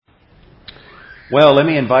Well, let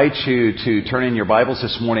me invite you to turn in your Bibles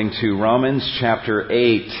this morning to Romans chapter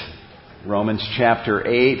 8. Romans chapter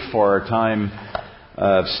 8 for our time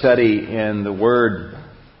of study in the Word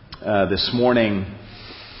this morning.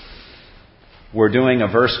 We're doing a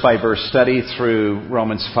verse-by-verse study through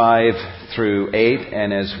Romans 5 through 8,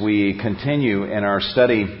 and as we continue in our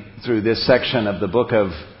study through this section of the book of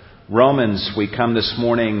Romans, we come this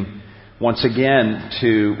morning once again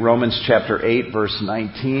to Romans chapter 8, verse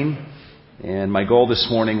 19. And my goal this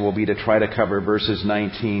morning will be to try to cover verses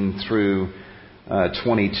 19 through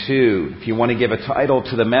 22. If you want to give a title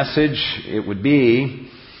to the message, it would be,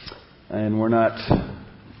 and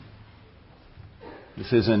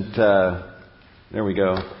there we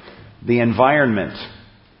go, the environment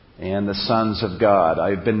and the sons of God.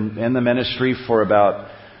 I've been in the ministry for about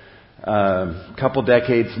a couple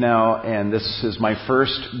decades now, and this is my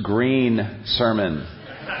first green sermon.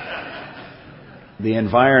 The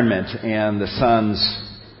environment and the sons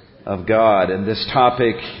of God. And this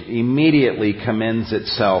topic immediately commends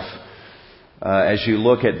itself as you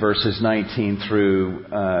look at verses 19 through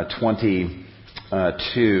 22.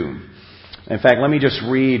 In fact, let me just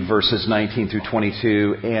read verses 19 through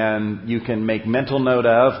 22, and you can make mental note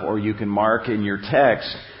of, or you can mark in your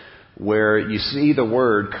text where you see the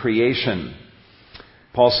word creation.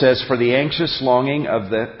 Paul says, "For the anxious longing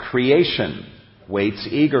of the creation waits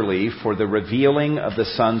eagerly for the revealing of the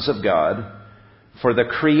sons of God. For the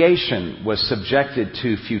creation was subjected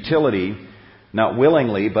to futility, not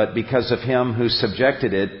willingly, but because of him who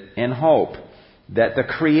subjected it, in hope that the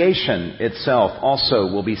creation itself also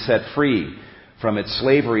will be set free from its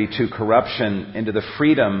slavery to corruption into the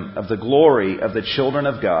freedom of the glory of the children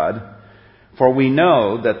of God. For we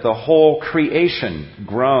know that the whole creation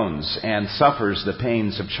groans and suffers the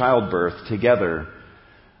pains of childbirth together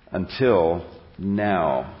until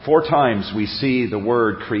now." 4 times we see the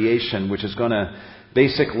word creation, which is going to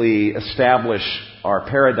basically establish our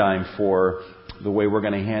paradigm for the way we're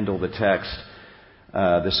going to handle the text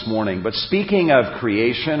this morning. But speaking of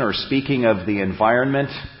creation, or speaking of the environment,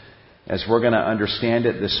 as we're going to understand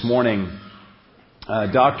it this morning,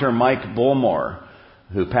 Dr. Mike Bullmore,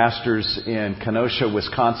 who pastors in Kenosha,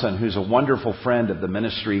 Wisconsin, who's a wonderful friend of the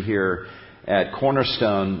ministry here at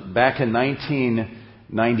Cornerstone, back in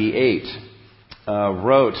 1998,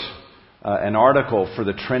 wrote an article for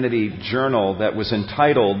the Trinity Journal that was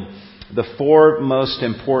entitled "The 4 Most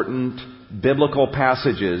Important Biblical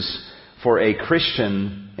Passages for a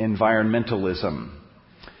Christian Environmentalism."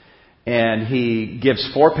 And he gives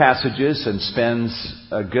 4 passages and spends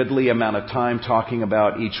a goodly amount of time talking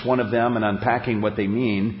about each one of them and unpacking what they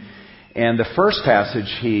mean. And the first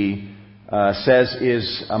passage he says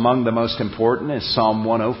is among the most important is Psalm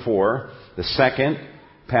 104. The second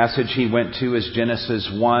passage he went to is Genesis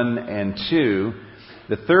 1 and 2.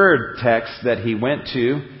 The third text that he went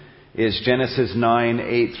to is Genesis 9,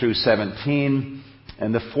 8 through 17.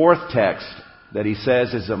 And the fourth text that he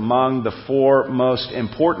says is among the 4 most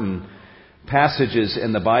important passages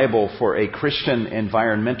in the Bible for a Christian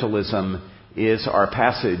environmentalism is our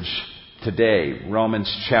passage today, Romans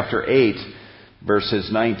chapter 8, verses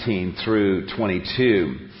 19 through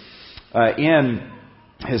 22. In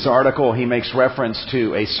his article, he makes reference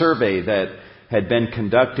to a survey that had been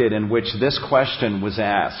conducted in which this question was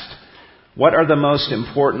asked: what are the most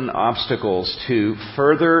important obstacles to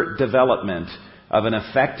further development of an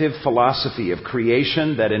effective philosophy of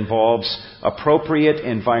creation that involves appropriate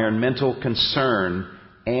environmental concern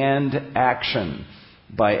and action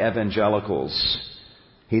by evangelicals?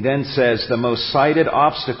 He then says the most cited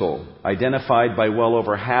obstacle, identified by well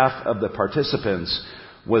over half of the participants,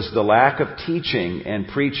 was the lack of teaching and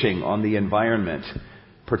preaching on the environment,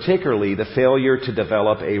 particularly the failure to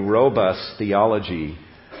develop a robust theology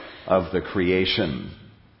of the creation.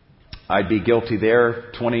 I'd be guilty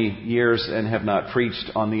there, 20 years, and have not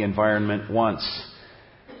preached on the environment once,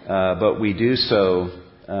 but we do so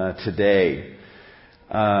today.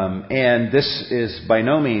 And this is by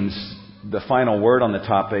no means the final word on the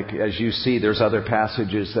topic. As you see, there's other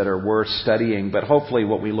passages that are worth studying, but hopefully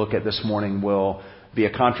what we look at this morning will be a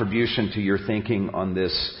contribution to your thinking on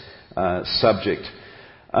this subject.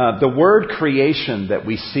 The word creation that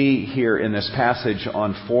we see here in this passage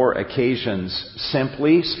on 4 occasions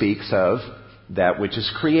simply speaks of that which is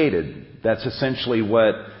created. That's essentially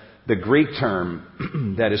what the Greek term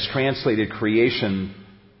that is translated creation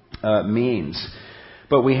means.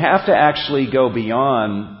 But we have to actually go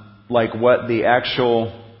beyond what the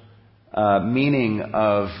actual meaning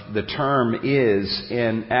of the term is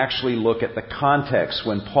and actually look at the context.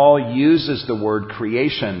 When Paul uses the word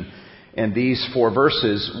creation in these 4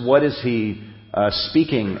 verses, what is he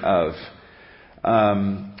speaking of?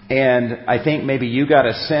 And I think maybe you got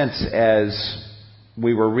a sense as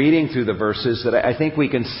we were reading through the verses that I think we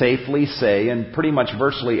can safely say, and pretty much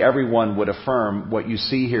virtually everyone would affirm what you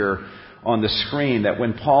see here on the screen, that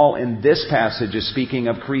when Paul in this passage is speaking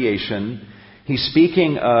of creation, he's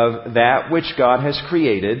speaking of that which God has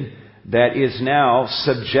created that is now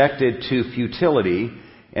subjected to futility.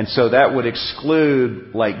 And so that would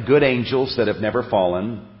exclude like good angels that have never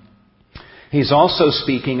fallen. He's also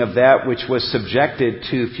speaking of that which was subjected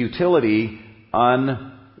to futility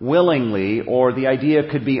unwillingly, or the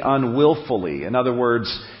idea could be unwillfully. In other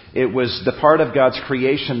words, it was the part of God's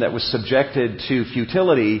creation that was subjected to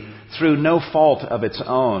futility through no fault of its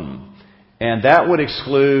own. And that would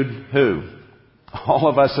exclude who? All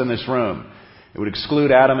of us in this room. It would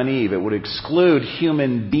exclude Adam and Eve. It would exclude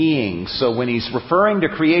human beings. So when he's referring to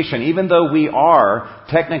creation, even though we are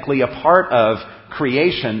technically a part of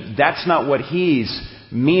creation, that's not what he's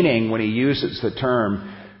meaning when he uses the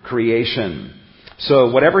term creation.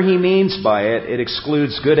 So whatever he means by it, it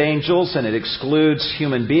excludes good angels and it excludes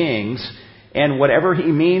human beings. And whatever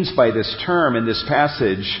he means by this term in this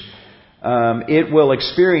passage, it will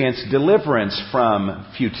experience deliverance from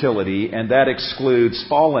futility, and that excludes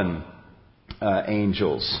fallen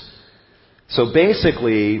angels. So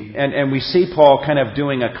basically, and we see Paul kind of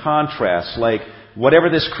doing a contrast, like whatever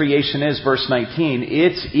this creation is, verse 19,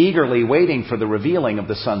 it's eagerly waiting for the revealing of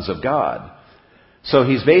the sons of God. So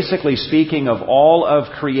he's basically speaking of all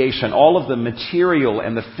of creation, all of the material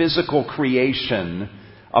and the physical creation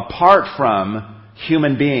apart from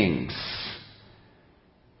human beings.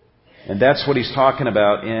 And that's what he's talking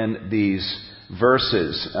about in these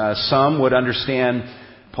verses. Some would understand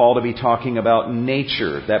Paul to be talking about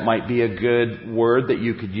nature. That might be a good word that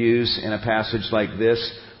you could use in a passage like this,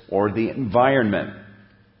 or the environment.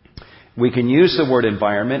 We can use the word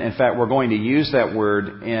environment. In fact, we're going to use that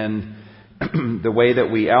word in the way that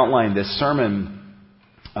we outline this sermon.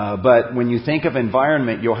 But when you think of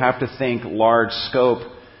environment, you'll have to think large scope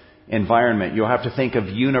environment. You'll have to think of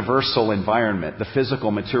universal environment, the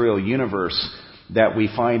physical material universe that we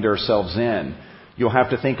find ourselves in. You'll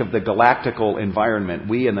have to think of the galactical environment,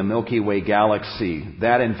 we in the Milky Way galaxy,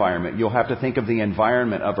 that environment. You'll have to think of the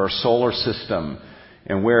environment of our solar system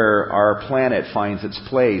and where our planet finds its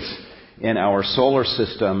place in our solar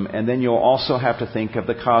system. And then you'll also have to think of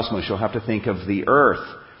the cosmos. You'll have to think of the Earth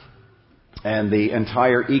and the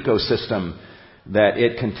entire ecosystem that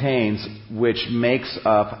it contains, which makes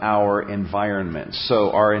up our environment.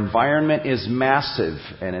 So our environment is massive,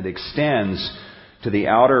 and it extends to the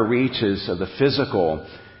outer reaches of the physical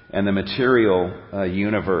and the material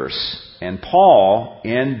universe. And Paul,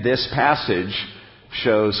 in this passage,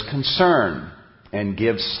 shows concern and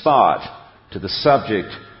gives thought to the subject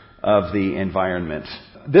of the environment.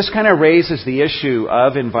 This kind of raises the issue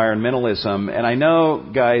of environmentalism, and I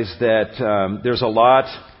know, guys, that there's a lot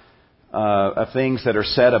of things that are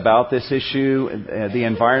said about this issue. The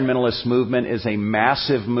environmentalist movement is a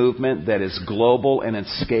massive movement that is global in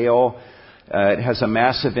its scale. It has a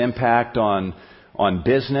massive impact on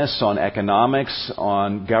business, on economics,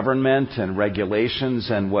 on government and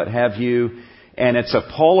regulations and what have you. And it's a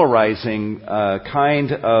polarizing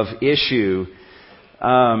kind of issue.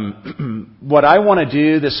 What I want to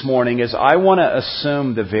do this morning is I want to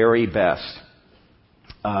assume the very best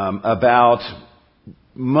about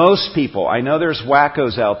most people. I know there's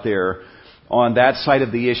wackos out there on that side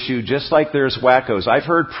of the issue, just like there's wackos. I've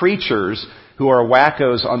heard preachers who are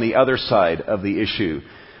wackos on the other side of the issue.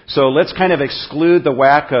 So let's kind of exclude the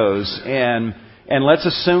wackos and let's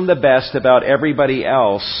assume the best about everybody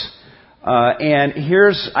else. And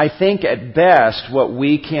here's, I think, at best, what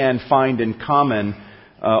we can find in common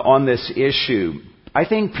on this issue. I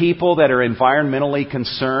think people that are environmentally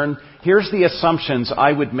concerned, here's the assumptions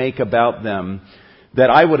I would make about them that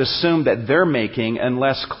I would assume that they're making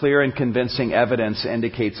unless clear and convincing evidence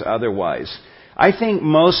indicates otherwise. I think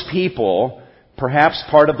most people, perhaps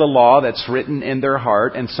part of the law that's written in their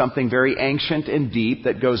heart and something very ancient and deep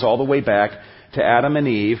that goes all the way back to Adam and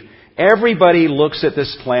Eve, everybody looks at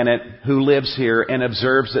this planet who lives here and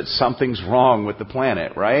observes that something's wrong with the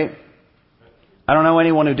planet, right? I don't know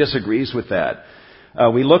anyone who disagrees with that.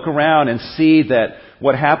 We look around and see that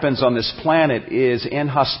what happens on this planet is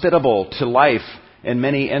inhospitable to life in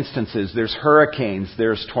many instances. There's hurricanes,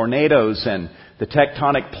 there's tornadoes, and the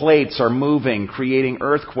tectonic plates are moving, creating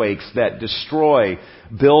earthquakes that destroy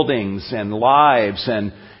buildings and lives,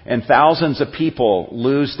 and thousands of people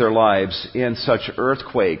lose their lives in such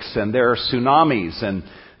earthquakes. And there are tsunamis, and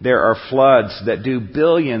there are floods that do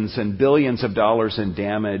billions and billions of dollars in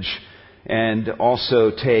damage and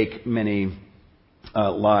also take many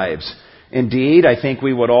lives. Indeed, I think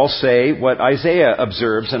we would all say what Isaiah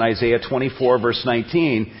observes in Isaiah 24 verse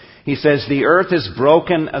 19. He says, the earth is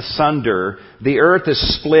broken asunder, the earth is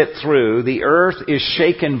split through, the earth is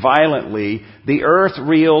shaken violently, the earth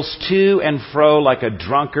reels to and fro like a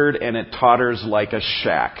drunkard, and it totters like a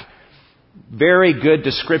shack. Very good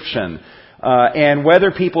description. And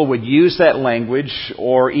whether people would use that language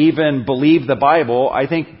or even believe the Bible, I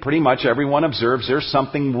think pretty much everyone observes there's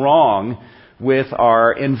something wrong with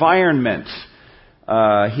our environment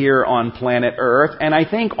here on planet Earth. And I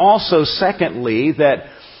think also, secondly,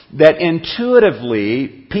 that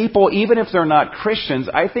intuitively, people, even if they're not Christians,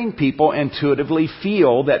 I think people intuitively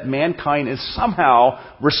feel that mankind is somehow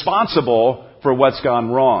responsible for what's gone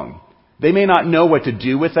wrong. They may not know what to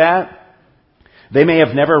do with that. They may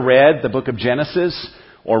have never read the book of Genesis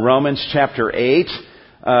or Romans chapter 8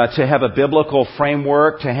 to have a biblical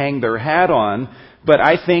framework to hang their hat on. But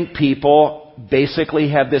I think people basically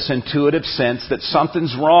have this intuitive sense that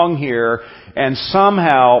something's wrong here and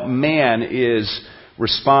somehow man is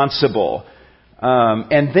responsible.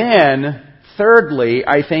 And then, thirdly,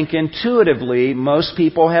 I think intuitively most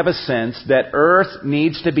people have a sense that earth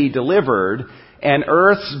needs to be delivered, and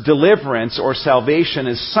earth's deliverance or salvation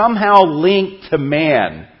is somehow linked to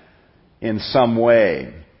man in some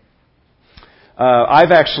way.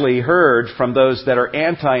 I've actually heard from those that are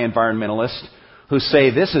anti-environmentalists who say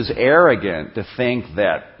this is arrogant to think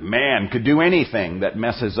that man could do anything that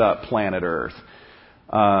messes up planet Earth.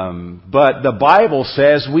 But the Bible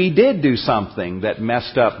says we did do something that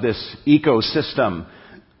messed up this ecosystem,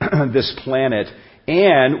 this planet.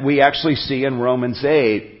 And we actually see in Romans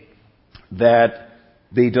 8 that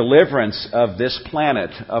the deliverance of this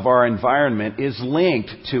planet, of our environment, is linked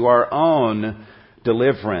to our own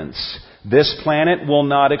deliverance. This planet will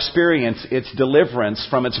not experience its deliverance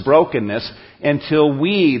from its brokenness until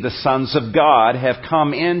we, the sons of God, have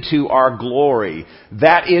come into our glory.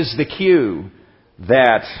 That is the cue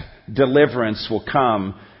that deliverance will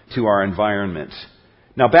come to our environment.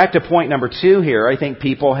 Now back to point number 2 here. I think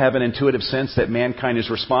people have an intuitive sense that mankind is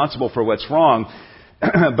responsible for what's wrong.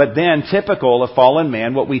 But then, typical of fallen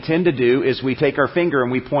man, what we tend to do is we take our finger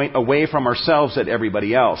and we point away from ourselves at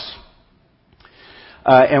everybody else.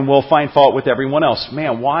 And we'll find fault with everyone else.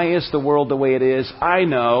 Man, why is the world the way it is? I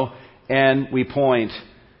know. And we point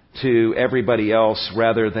to everybody else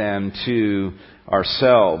rather than to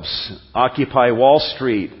ourselves. Occupy Wall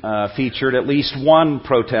Street featured at least one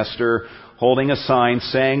protester holding a sign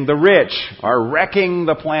saying, "The rich are wrecking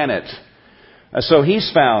the planet." So he's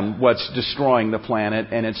found what's destroying the planet,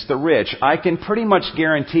 and it's the rich. I can pretty much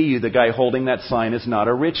guarantee you the guy holding that sign is not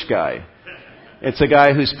a rich guy. It's a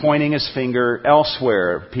guy who's pointing his finger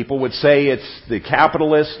elsewhere. People would say it's the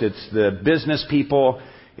capitalists, it's the business people,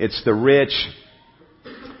 it's the rich,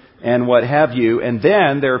 and what have you. And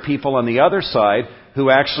then there are people on the other side who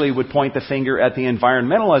actually would point the finger at the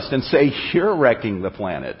environmentalist and say, "You're wrecking the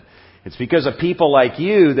planet. It's because of people like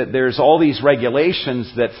you that there's all these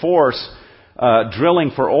regulations that force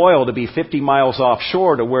drilling for oil to be 50 miles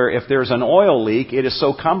offshore, to where if there's an oil leak, it is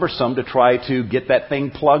so cumbersome to try to get that thing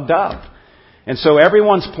plugged up." And so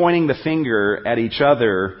everyone's pointing the finger at each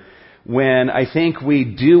other when I think we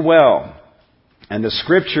do well. And the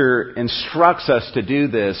Scripture instructs us to do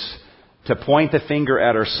this, to point the finger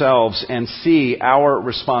at ourselves and see our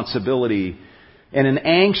responsibility in an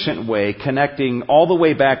ancient way, connecting all the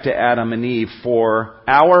way back to Adam and Eve, for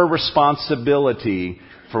our responsibility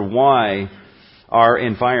for why our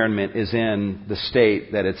environment is in the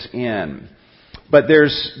state that it's in. But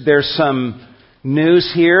there's some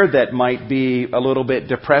news here that might be a little bit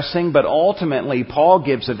depressing, but ultimately Paul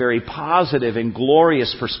gives a very positive and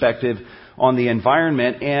glorious perspective on the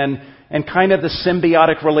environment and kind of the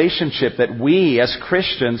symbiotic relationship that we as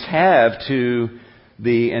Christians have to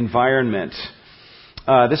the environment.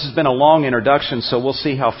 This has been a long introduction, so we'll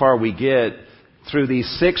see how far we get through these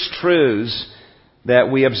 6 truths that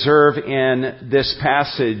we observe in this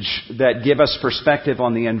passage that give us perspective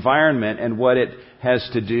on the environment and what it has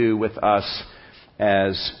to do with us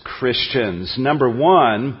as Christians. Number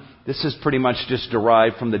 1, this is pretty much just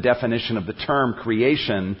derived from the definition of the term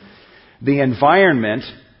creation. The environment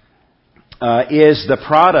is the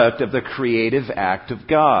product of the creative act of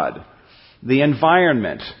God. The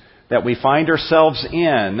environment that we find ourselves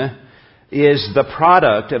in is the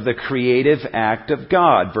product of the creative act of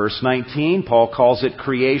God. Verse 19, Paul calls it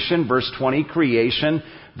creation. Verse 20, creation.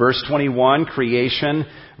 Verse 21, creation.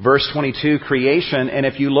 Verse 22, creation. And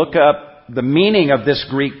if you look up the meaning of this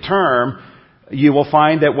Greek term, you will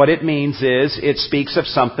find that what it means is it speaks of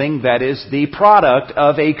something that is the product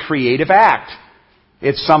of a creative act.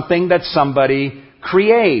 It's something that somebody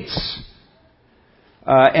creates.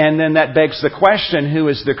 And then that begs the question, who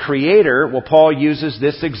is the Creator? Well, Paul uses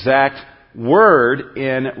this exact word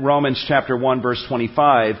in Romans chapter 1, verse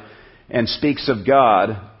 25, and speaks of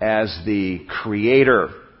God as the Creator.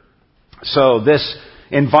 So this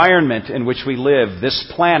environment in which we live,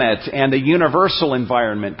 this planet, and the universal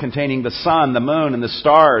environment containing the sun, the moon, and the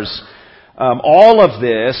stars, all of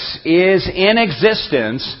this is in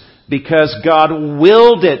existence because God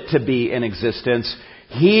willed it to be in existence.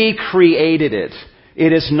 He created it.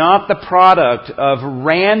 It is not the product of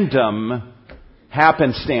random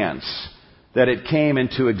happenstance that it came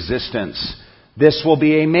into existence. This will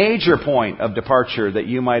be a major point of departure that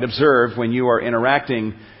you might observe when you are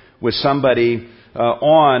interacting with somebody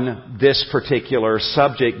on this particular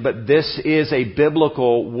subject. But this is a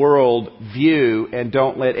biblical world view, and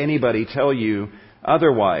don't let anybody tell you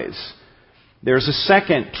otherwise. There's a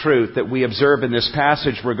second truth that we observe in this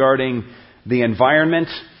passage regarding the environment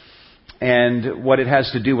and what it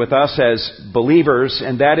has to do with us as believers,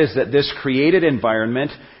 and that is that this created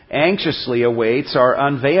environment anxiously awaits our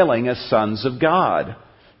unveiling as sons of God.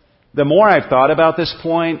 The more I've thought about this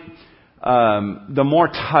point, the more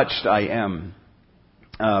touched I am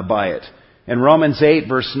by it. In Romans 8,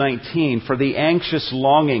 verse 19, for the anxious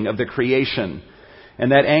longing of the creation.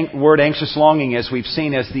 And that word anxious longing, as we've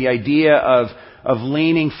seen, is the idea of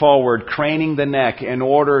leaning forward, craning the neck in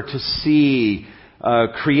order to see.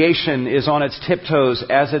 Creation is on its tiptoes,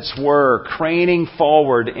 as it were, craning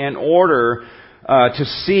forward in order to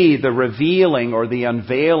see the revealing or the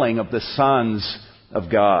unveiling of the sons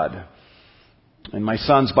of God. In my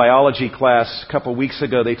son's biology class a couple weeks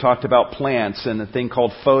ago, they talked about plants and a thing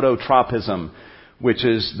called phototropism, which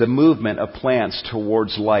is the movement of plants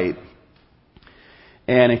towards light.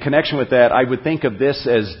 And in connection with that, I would think of this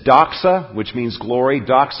as doxa, which means glory,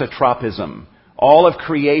 doxatropism. All of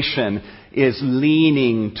creation is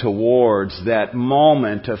leaning towards that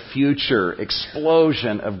moment of future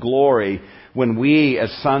explosion of glory when we,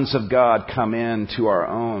 as sons of God, come into our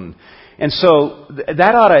own. And so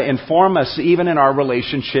that ought to inform us even in our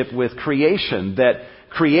relationship with creation, that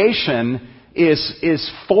creation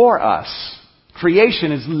is for us.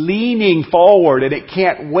 Creation is leaning forward, and it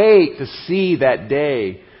can't wait to see that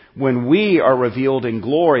day when we are revealed in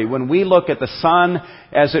glory. When we look at the sun,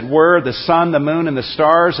 as it were, the sun, the moon, and the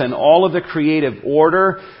stars, and all of the creative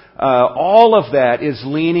order, all of that is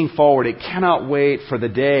leaning forward. It cannot wait for the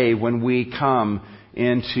day when we come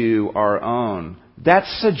into our own. That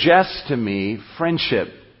suggests to me friendship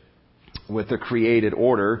with the created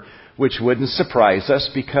order, which wouldn't surprise us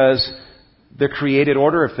because the created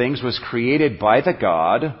order of things was created by the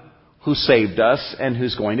God who saved us and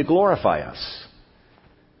who's going to glorify us.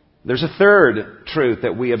 There's a third truth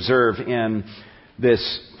that we observe in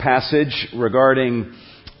this passage regarding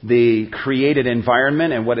the created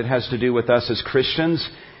environment and what it has to do with us as Christians,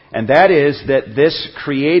 and that is that this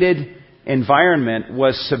created environment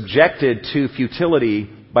was subjected to futility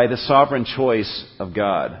by the sovereign choice of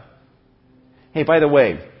God. Hey, by the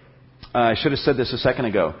way, I should have said this a second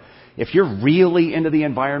ago. If you're really into the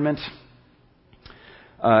environment,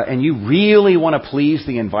 and you really want to please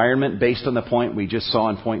the environment based on the point we just saw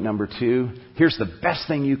in point number 2, here's the best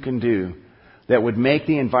thing you can do that would make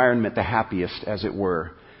the environment the happiest, as it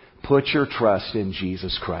were. Put your trust in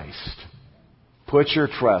Jesus Christ. Put your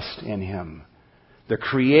trust in Him. The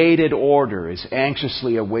created order is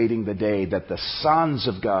anxiously awaiting the day that the sons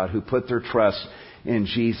of God who put their trust in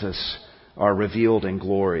Jesus are revealed in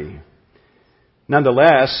glory.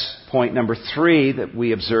 Nonetheless, point number 3 that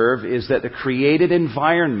we observe is that the created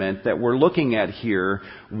environment that we're looking at here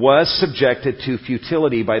was subjected to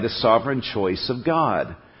futility by the sovereign choice of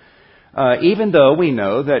God. Even though we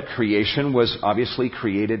know that creation was obviously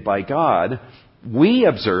created by God, we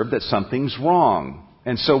observe that something's wrong.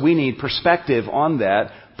 And so we need perspective on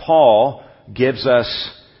that. Paul gives us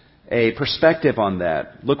a perspective on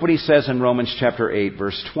that. Look what he says in Romans chapter 8,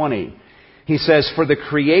 verse 20. He says, for the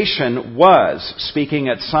creation was, speaking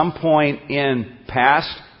at some point in past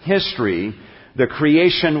history, the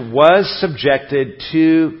creation was subjected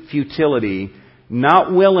to futility,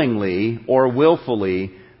 not willingly or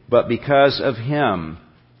willfully, but because of Him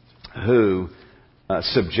who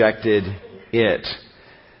subjected it.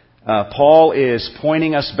 Paul is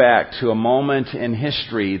pointing us back to a moment in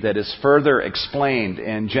history that is further explained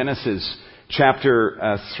in Genesis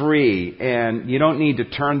chapter 3. And you don't need to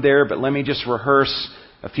turn there, but let me just rehearse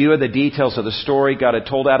a few of the details of the story. God had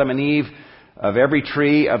told Adam and Eve, of every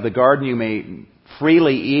tree of the garden you may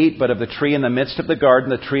freely eat, but of the tree in the midst of the garden,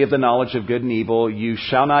 the tree of the knowledge of good and evil, you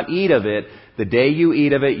shall not eat of it. The day you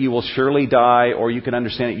eat of it, you will surely die, or you can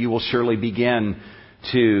understand it, you will surely begin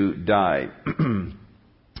to die.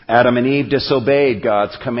 Adam and Eve disobeyed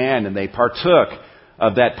God's command, and they partook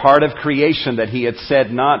of that part of creation that He had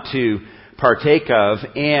said not to partake of,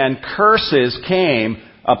 and curses came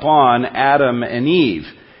upon Adam and Eve.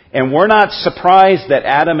 And we're not surprised that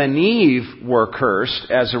Adam and Eve were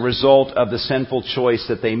cursed as a result of the sinful choice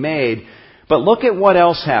that they made. But look at what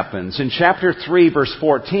else happens. In chapter 3, verse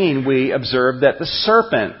 14, we observe that the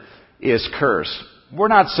serpent is cursed. We're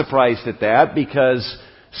not surprised at that because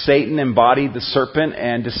Satan embodied the serpent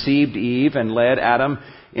and deceived Eve and led Adam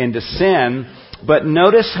into sin. But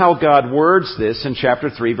notice how God words this in chapter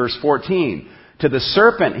 3, verse 14. To the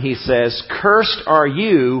serpent, He says, "Cursed are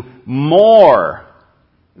you more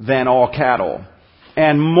than all cattle,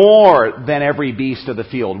 and more than every beast of the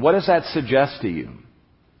field." What does that suggest to you?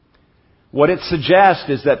 What it suggests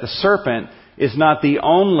is that the serpent is not the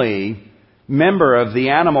only member of the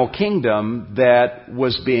animal kingdom that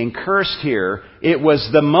was being cursed here. It was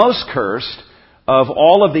the most cursed of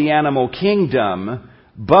all of the animal kingdom,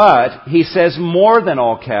 but He says more than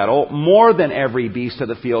all cattle, more than every beast of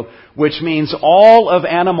the field, which means all of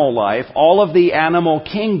animal life, all of the animal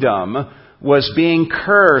kingdom was being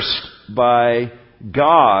cursed by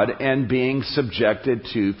God and being subjected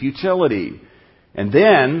to futility. And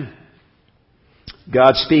then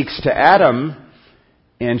God speaks to Adam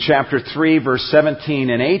in chapter 3, verse 17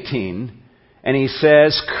 and 18, and He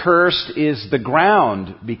says, "Cursed is the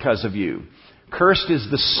ground because of you. Cursed is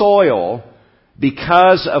the soil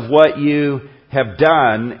because of what you have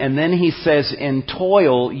done." And then He says, "In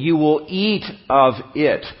toil you will eat of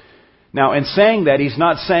it." Now, in saying that, He's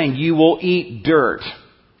not saying you will eat dirt.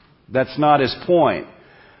 That's not His point.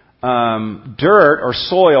 Dirt or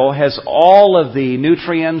soil has all of the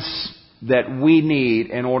nutrients that we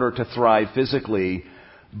need in order to thrive physically.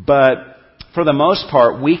 But for the most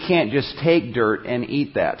part, we can't just take dirt and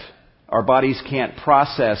eat that. Our bodies can't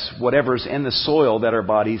process whatever's in the soil that our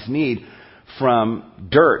bodies need from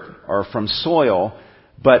dirt or from soil.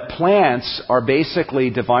 But plants are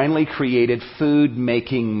basically divinely created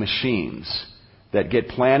food-making machines that get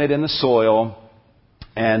planted in the soil,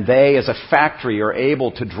 and they, as a factory, are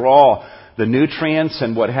able to draw the nutrients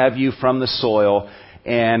and what have you from the soil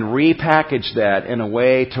and repackage that in a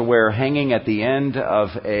way to where hanging at the end of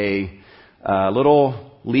a little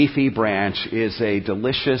leafy branch is a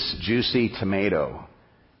delicious, juicy tomato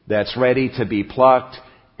that's ready to be plucked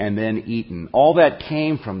and then eaten. All that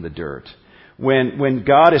came from the dirt. When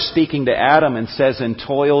God is speaking to Adam and says, "In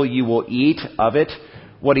toil you will eat of it,"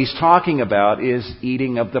 what He's talking about is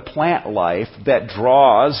eating of the plant life that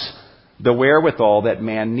draws the wherewithal that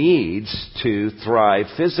man needs to thrive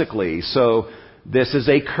physically. So this is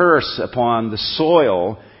a curse upon the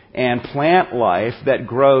soil and plant life that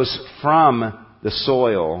grows from the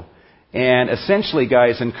soil. And essentially,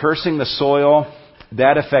 guys, in cursing the soil,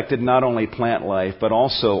 that affected not only plant life, but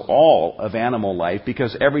also all of animal life,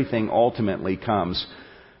 because everything ultimately comes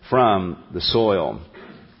from the soil.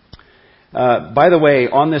 By the way,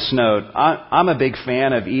 on this note, I'm a big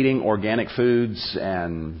fan of eating organic foods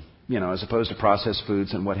and, as opposed to processed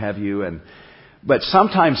foods and what have you. But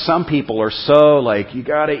sometimes some people are so like, you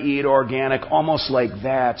gotta eat organic, almost like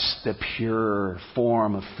that's the pure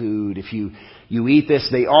form of food. If you eat this,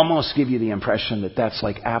 they almost give you the impression that that's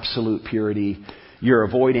like absolute purity. You're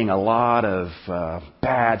avoiding a lot of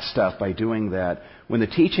bad stuff by doing that. When the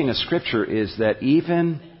teaching of Scripture is that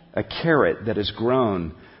even a carrot that is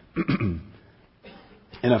grown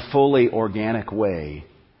in a fully organic way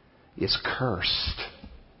is cursed.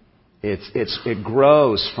 It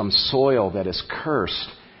grows from soil that is cursed,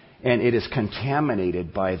 and it is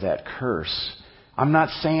contaminated by that curse. I'm not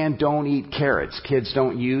saying don't eat carrots. Kids,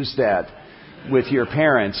 don't use that with your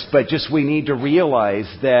parents. But just we need to realize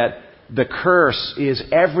that the curse is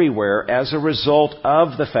everywhere as a result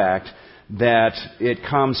of the fact that it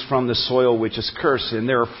comes from the soil which is cursed. And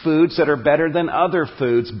there are foods that are better than other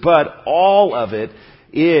foods, but all of it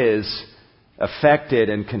is affected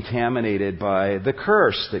and contaminated by the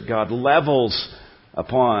curse that God levels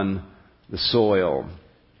upon the soil.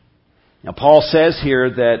 Now, Paul says here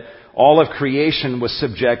that all of creation was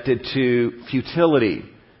subjected to futility.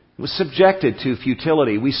 It was subjected to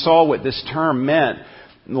futility. We saw what this term meant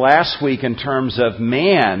last week in terms of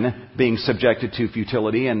man being subjected to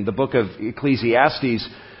futility, and the book of Ecclesiastes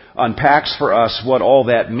unpacks for us what all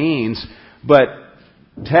that means. But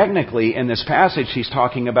technically, in this passage, he's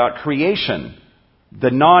talking about creation.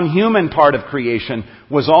 The non-human part of creation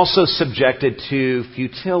was also subjected to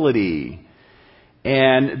futility.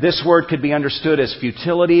 And this word could be understood as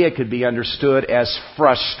futility. It could be understood as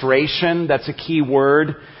frustration. That's a key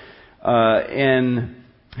word in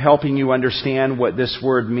helping you understand what this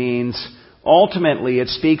word means. Ultimately, it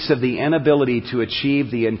speaks of the inability to achieve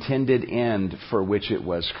the intended end for which it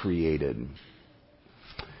was created.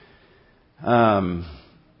 And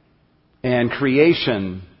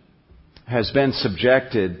creation has been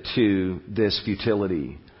subjected to this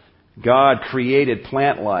futility. God created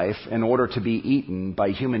plant life in order to be eaten by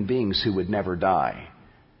human beings who would never die.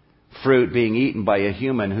 Fruit being eaten by a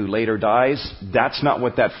human who later dies, that's not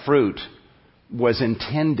what that fruit was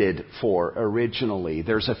intended for originally.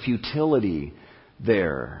 There's a futility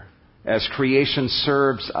there. As creation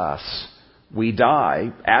serves us, we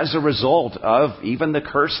die as a result of even the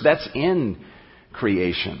curse that's in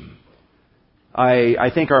creation. I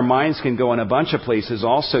think our minds can go in a bunch of places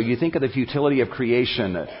also. You think of the futility of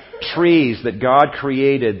creation. Trees that God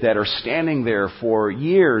created that are standing there for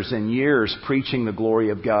years and years preaching the glory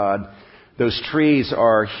of God. Those trees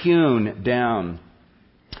are hewn down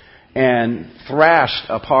and thrashed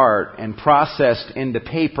apart and processed into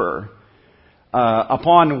paper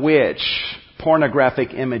upon which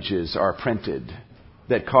pornographic images are printed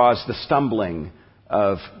that cause the stumbling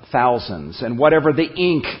of thousands. And whatever the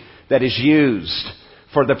ink that is used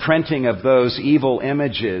for the printing of those evil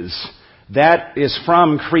images, that is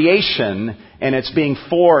from creation, and it's being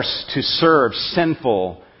forced to serve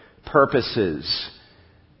sinful purposes.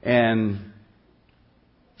 And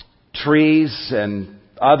trees and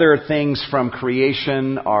other things from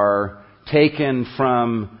creation are taken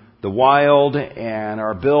from the wild and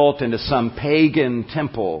are built into some pagan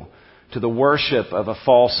temple to the worship of a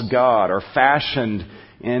false god, or fashioned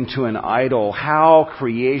into an idol. How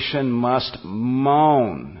creation must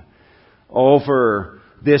moan over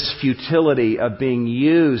this futility of being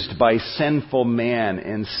used by sinful man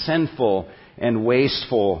in sinful and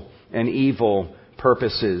wasteful and evil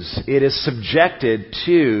purposes. It is subjected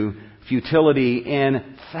to futility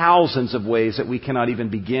in thousands of ways that we cannot even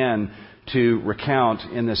begin to recount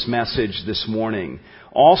in this message this morning.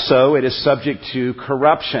 Also, it is subject to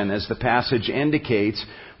corruption, as the passage indicates,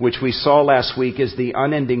 which we saw last week is the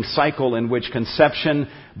unending cycle in which conception,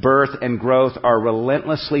 birth, and growth are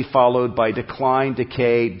relentlessly followed by decline,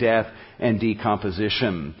 decay, death, and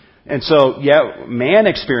decomposition. And so, yeah, man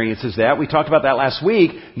experiences that. We talked about that last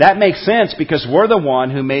week. That makes sense because we're the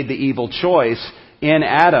one who made the evil choice in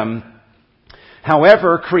Adam.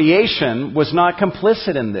 However, creation was not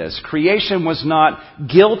complicit in this. Creation was not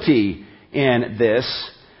guilty in this.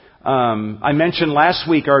 I mentioned last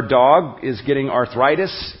week our dog is getting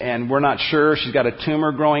arthritis, and we're not sure. She's got a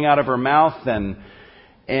tumor growing out of her mouth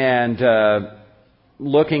and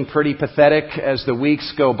looking pretty pathetic as the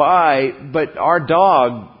weeks go by. But our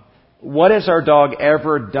dog, what has our dog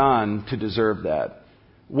ever done to deserve that?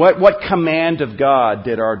 What command of God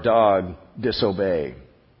did our dog disobey?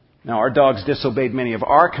 Now, our dogs disobeyed many of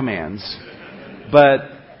our commands,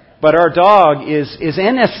 but our dog is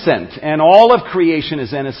innocent, and all of creation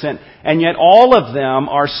is innocent, and yet all of them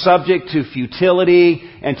are subject to futility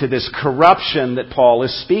and to this corruption that Paul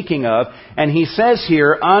is speaking of. And he says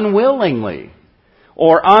here, unwillingly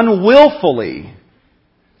or unwillfully.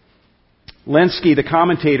 Lenski, the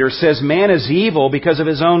commentator, says man is evil because of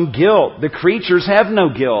his own guilt. The creatures have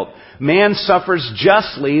no guilt. Man suffers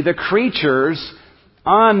justly, the creatures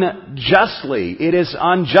unjustly. It is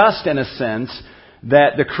unjust in a sense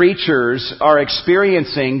that the creatures are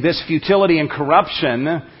experiencing this futility and corruption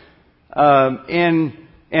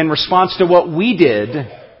in response to what we did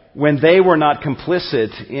when they were not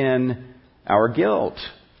complicit in our guilt.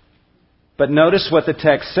 But notice what the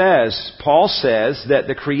text says. Paul says that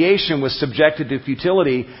the creation was subjected to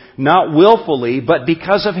futility not willfully, but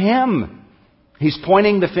because of him. He's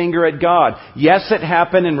pointing the finger at God. Yes, it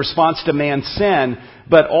happened in response to man's sin,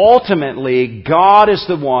 but ultimately, God is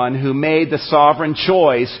the one who made the sovereign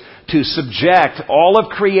choice to subject all of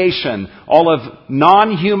creation, all of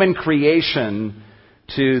non-human creation,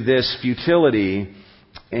 to this futility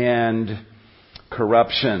and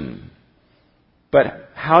corruption. But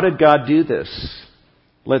how did God do this?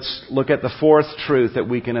 Let's look at the fourth truth that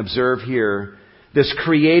we can observe here. This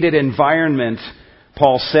created environment,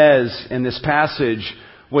 Paul says in this passage,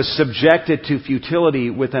 was subjected to futility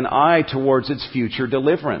with an eye towards its future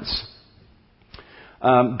deliverance.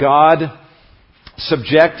 God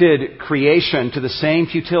subjected creation to the same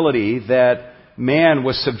futility that man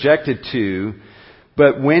was subjected to,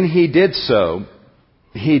 but when he did so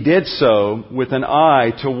with an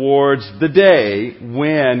eye towards the day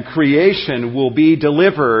when creation will be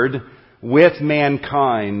delivered with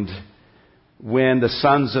mankind, when the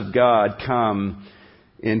sons of God come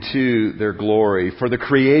into their glory. For the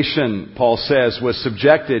creation, Paul says, was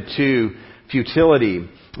subjected to futility.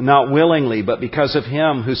 not willingly, but because of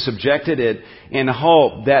Him who subjected it, in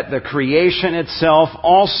hope that the creation itself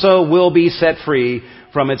also will be set free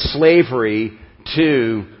from its slavery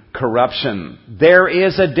to corruption. There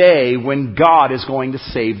is a day when God is going to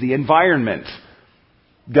save the environment.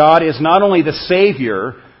 God is not only the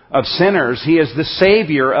Savior of sinners, He is the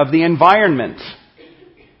Savior of the environment.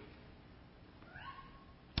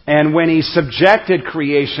 And when He subjected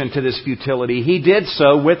creation to this futility, He did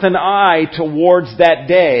so with an eye towards that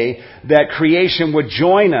day that creation would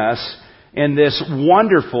join us in this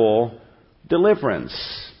wonderful deliverance.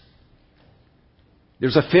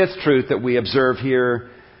 There's a fifth truth that we observe here,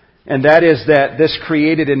 and that is that this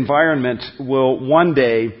created environment will one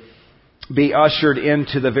day be ushered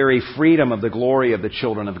into the very freedom of the glory of the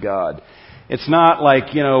children of God. It's not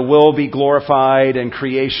like, we'll be glorified and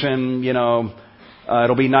creation,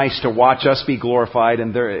 it'll be nice to watch us be glorified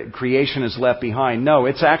and creation is left behind. No,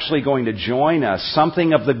 it's actually going to join us.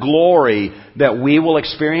 Something of the glory that we will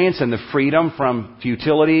experience and the freedom from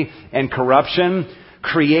futility and corruption,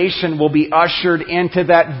 creation will be ushered into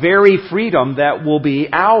that very freedom that will be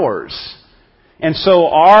ours. And so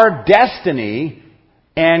our destiny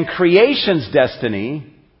and creation's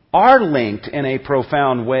destiny are linked in a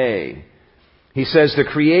profound way. He says the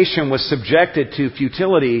creation was subjected to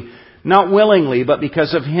futility, not willingly, but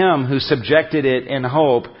because of Him who subjected it in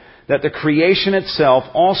hope that the creation itself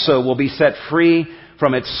also will be set free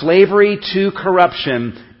from its slavery to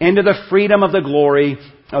corruption into the freedom of the glory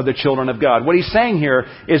of the children of God. What he's saying here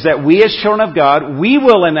is that we as children of God, we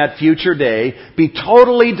will in that future day be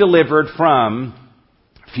totally delivered from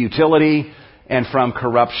futility and from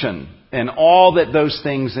corruption and all that those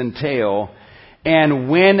things entail. And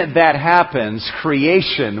when that happens,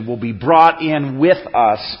 creation will be brought in with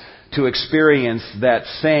us to experience that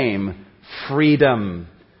same freedom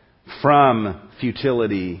from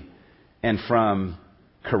futility and from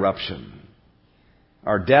corruption.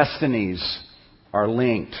 Our destinies are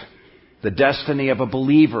linked. The destiny of a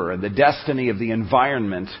believer and the destiny of the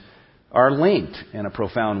environment are linked in a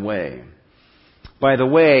profound way. By the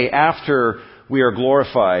way, after we are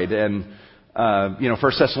glorified, and 1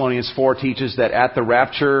 Thessalonians 4 teaches that at the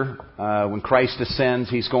rapture, when Christ ascends,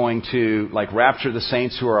 He's going to rapture the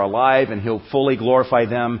saints who are alive and He'll fully glorify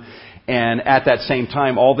them. And at that same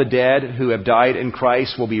time, all the dead who have died in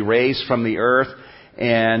Christ will be raised from the earth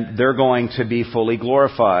and they're going to be fully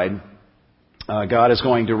glorified. God is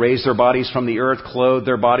going to raise their bodies from the earth, clothe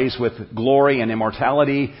their bodies with glory and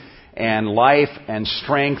immortality and life and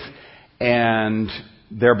strength, and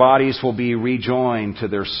their bodies will be rejoined to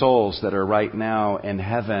their souls that are right now in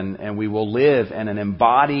heaven, and we will live in an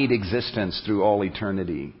embodied existence through all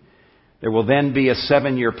eternity. There will then be a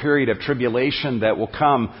 7-year period of tribulation that will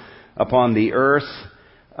come upon the earth,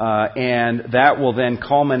 and that will then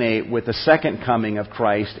culminate with the second coming of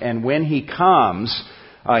Christ. And when He comes,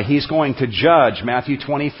 He's going to judge, Matthew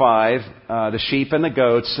 25, the sheep and the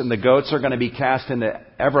goats are going to be cast into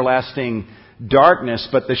everlasting darkness,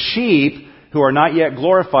 but the sheep who are not yet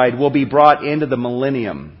glorified will be brought into the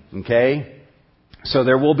millennium. Okay? So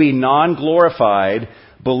there will be non-glorified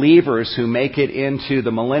believers who make it into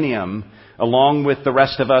the millennium, along with the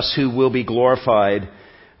rest of us who will be glorified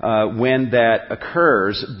when that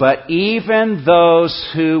occurs. But even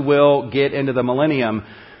those who will get into the millennium,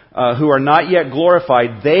 who are not yet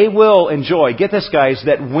glorified, they will enjoy, get this guys,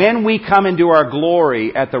 that when we come into our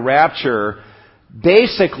glory at the rapture,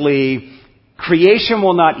 basically creation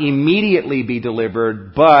will not immediately be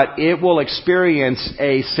delivered, but it will experience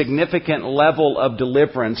a significant level of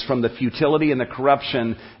deliverance from the futility and the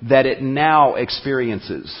corruption that it now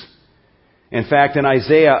experiences. In fact, in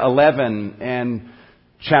Isaiah 11 and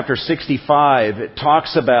chapter 65, it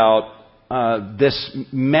talks about this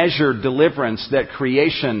measured deliverance that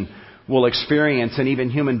creation will experience, and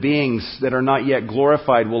even human beings that are not yet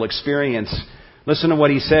glorified will experience. Listen to what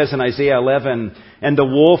he says in Isaiah 11. And the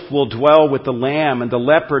wolf will dwell with the lamb, and the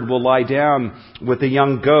leopard will lie down with the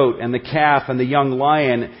young goat, and the calf and the young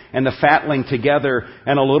lion and the fatling together,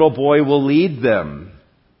 and a little boy will lead them.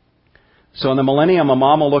 So in the millennium, a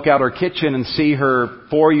mom will look out her kitchen and see her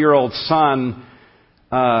 4-year-old son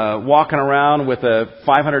walking around with a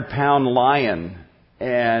 500-pound lion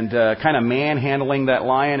and kind of manhandling that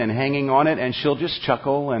lion and hanging on it, and she'll just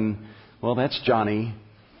chuckle and, well, that's Johnny.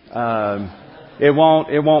 It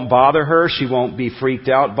won't bother her. She won't be freaked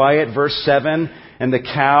out by it. Verse 7, and the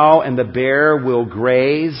cow and the bear will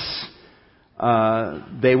graze.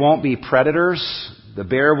 They won't be predators. The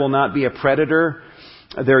bear will not be a predator.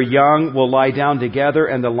 Their young will lie down together,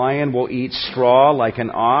 and the lion will eat straw like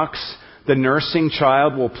an ox. The nursing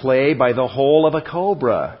child will play by the hole of a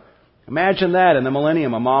cobra. Imagine that in the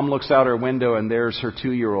millennium. A mom looks out her window and there's her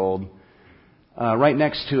 2-year-old right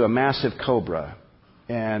next to a massive cobra.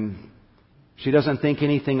 And she doesn't think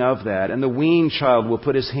anything of that. And the weaned child will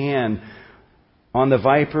put his hand on the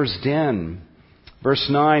viper's den. Verse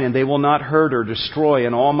 9, and they will not hurt or destroy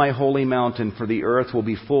in all my holy mountain, for the earth will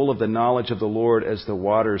be full of the knowledge of the Lord as the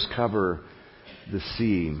waters cover the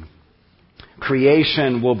sea.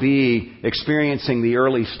 Creation will be experiencing the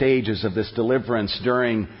early stages of this deliverance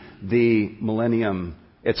during the millennium.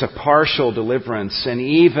 It's a partial deliverance, and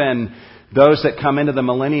even those that come into the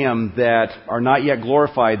millennium that are not yet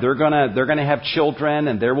glorified, they're gonna have children,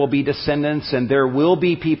 and there will be descendants, and there will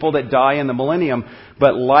be people that die in the millennium,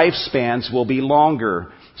 but lifespans will be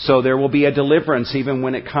longer. So there will be a deliverance even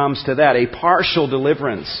when it comes to that, a partial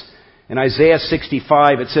deliverance. In Isaiah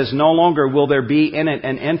 65, it says, no longer will there be in it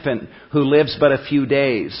an infant who lives but a few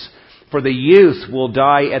days, for the youth will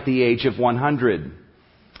die at the age of 100.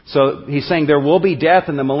 So he's saying there will be death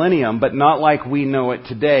in the millennium, but not like we know it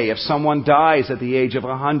today. If someone dies at the age of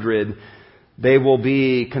 100, they will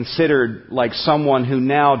be considered like someone who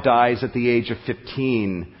now dies at the age of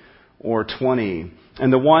 15 or 20.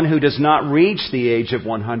 And the one who does not reach the age of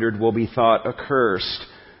 100 will be thought accursed.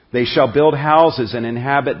 They shall build houses and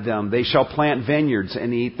inhabit them. They shall plant vineyards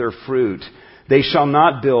and eat their fruit. They shall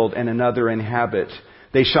not build and another inhabit.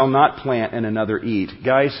 They shall not plant and another eat.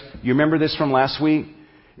 Guys, you remember this from last week?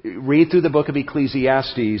 Read through the book of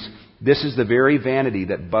Ecclesiastes. This is the very vanity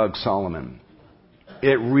that bugged Solomon.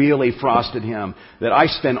 It really frosted him. That I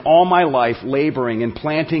spend all my life laboring and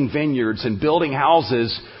planting vineyards and building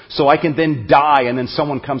houses so I can then die and then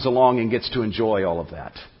someone comes along and gets to enjoy all of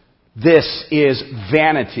that. This is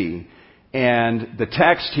vanity. And the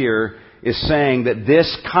text here is saying that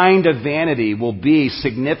this kind of vanity will be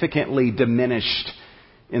significantly diminished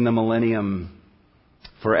in the millennium.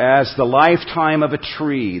 For as the lifetime of a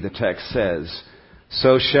tree, the text says,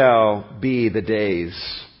 so shall be the days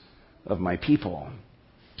of my people.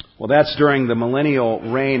 Well, that's during the millennial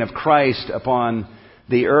reign of Christ upon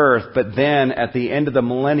the earth. But then at the end of the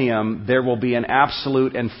millennium, there will be an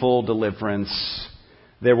absolute and full deliverance.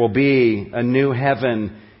 There will be a new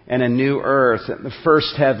heaven and a new earth. And the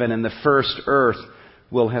first heaven and the first earth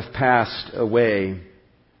will have passed away.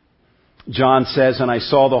 John says, and I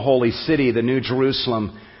saw the holy city, the new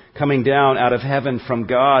Jerusalem, coming down out of heaven from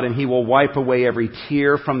God, and He will wipe away every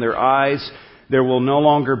tear from their eyes. There will no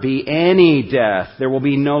longer be any death. There will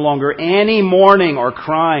be no longer any mourning or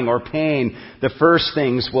crying or pain. The first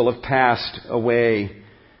things will have passed away.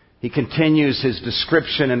 He continues his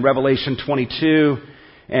description in Revelation 22.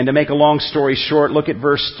 And to make a long story short, look at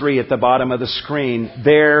verse 3 at the bottom of the screen.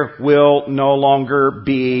 There will no longer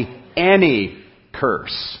be any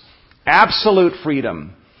curse. Absolute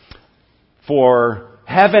freedom for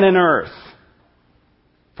heaven and earth,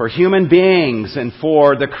 for human beings, and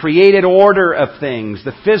for the created order of things,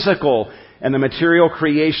 the physical and the material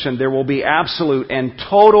creation. There will be absolute and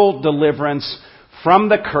total deliverance from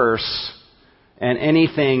the curse and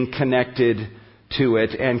anything connected to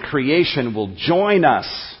it. And creation will join us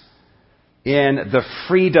in the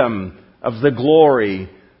freedom of the glory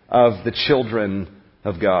of the children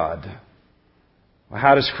of God.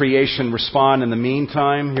 How does creation respond in the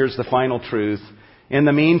meantime? Here's the final truth. In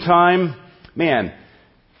the meantime, man,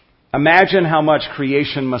 imagine how much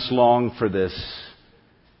creation must long for this.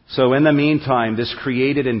 So in the meantime, this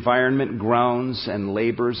created environment groans and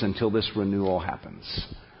labors until this renewal happens.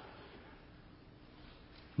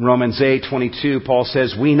 In Romans 8:22, Paul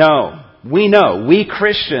says, we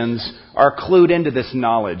Christians are clued into this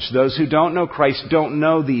knowledge. Those who don't know Christ don't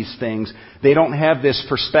know these things. They don't have this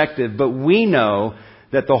perspective. But we know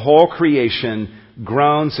that the whole creation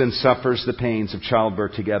groans and suffers the pains of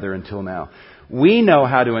childbirth together until now. We know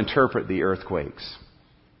how to interpret the earthquakes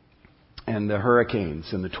and the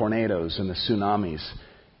hurricanes and the tornadoes and the tsunamis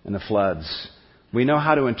and the floods. We know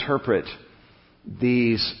how to interpret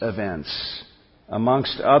these events.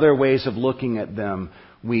 Amongst other ways of looking at them,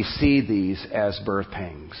 we see these as birth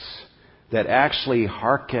pangs that actually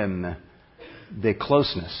hearken the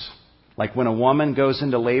closeness. Like when a woman goes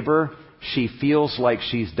into labor, she feels like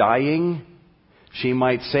she's dying. She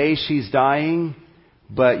might say she's dying,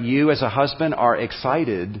 but you as a husband are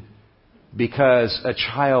excited because a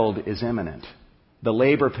child is imminent. The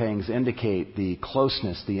labor pangs indicate the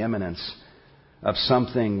closeness, the imminence of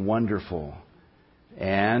something wonderful.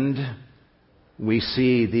 And we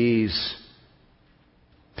see these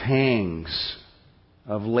pangs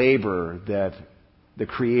of labor that the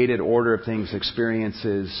created order of things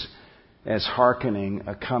experiences as hearkening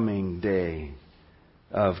a coming day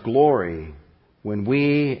of glory when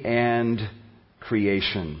we and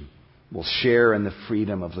creation will share in the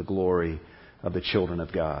freedom of the glory of the children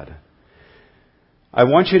of God. I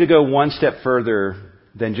want you to go one step further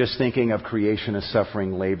than just thinking of creation as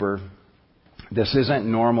suffering labor. This isn't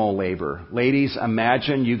normal labor. Ladies,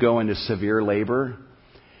 imagine you go into severe labor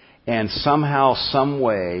and somehow, some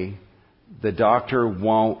way, the doctor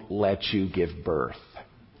won't let you give birth.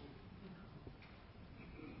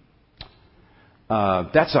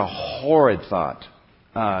 That's a horrid thought,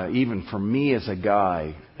 even for me as a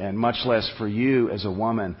guy, and much less for you as a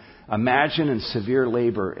woman. Imagine in severe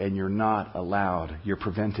labor and you're not allowed, you're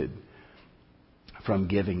prevented from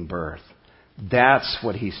giving birth. That's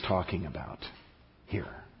what he's talking about here.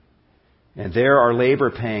 And there are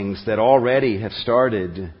labor pangs that already have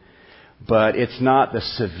started, but it's not the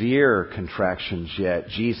severe contractions yet.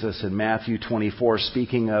 Jesus in Matthew 24,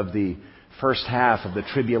 speaking of the first half of the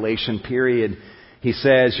tribulation period, he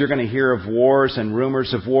says, you're going to hear of wars and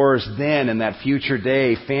rumors of wars then in that future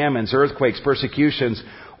day, famines, earthquakes, persecutions.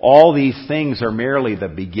 All these things are merely the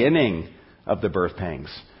beginning of the birth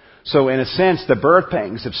pangs. So in a sense, the birth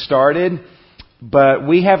pangs have started, but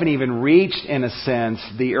we haven't even reached, in a sense,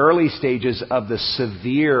 the early stages of the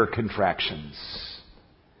severe contractions.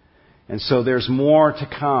 And so there's more to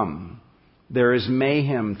come. There is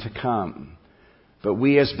mayhem to come. But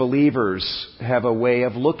we as believers have a way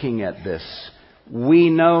of looking at this. We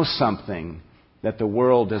know something that the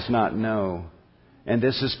world does not know. And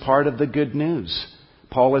this is part of the good news.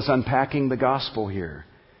 Paul is unpacking the gospel here.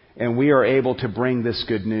 And we are able to bring this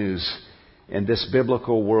good news and this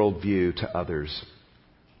biblical worldview to others.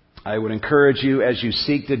 I would encourage you as you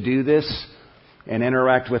seek to do this and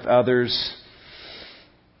interact with others,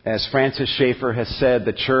 as Francis Schaeffer has said,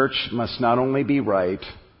 the church must not only be right,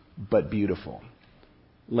 but beautiful.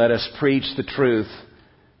 Let us preach the truth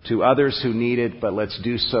to others who need it, but let's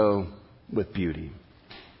do so with beauty.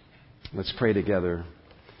 Let's pray together.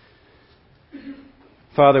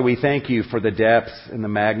 Father, we thank you for the depth and the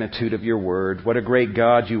magnitude of your word. What a great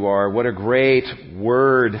God you are. What a great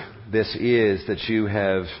word this is that you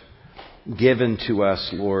have given to us,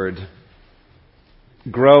 Lord.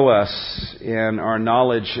 Grow us in our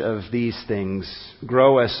knowledge of these things.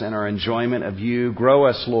 Grow us in our enjoyment of you. Grow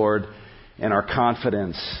us, Lord, in our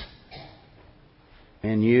confidence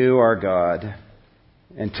in you, our God.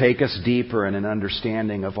 And take us deeper in an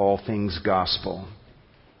understanding of all things gospel.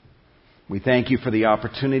 We thank you for the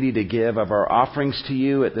opportunity to give of our offerings to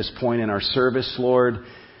you at this point in our service, Lord.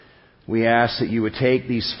 We ask that you would take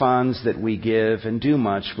these funds that we give and do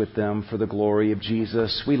much with them for the glory of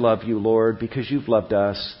Jesus. We love you, Lord, because you've loved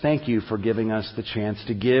us. Thank you for giving us the chance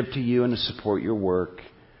to give to you and to support your work.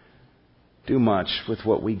 Do much with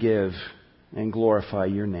what we give and glorify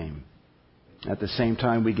your name. At the same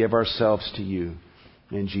time, we give ourselves to you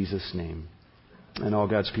in Jesus' name. And all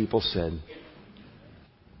God's people said,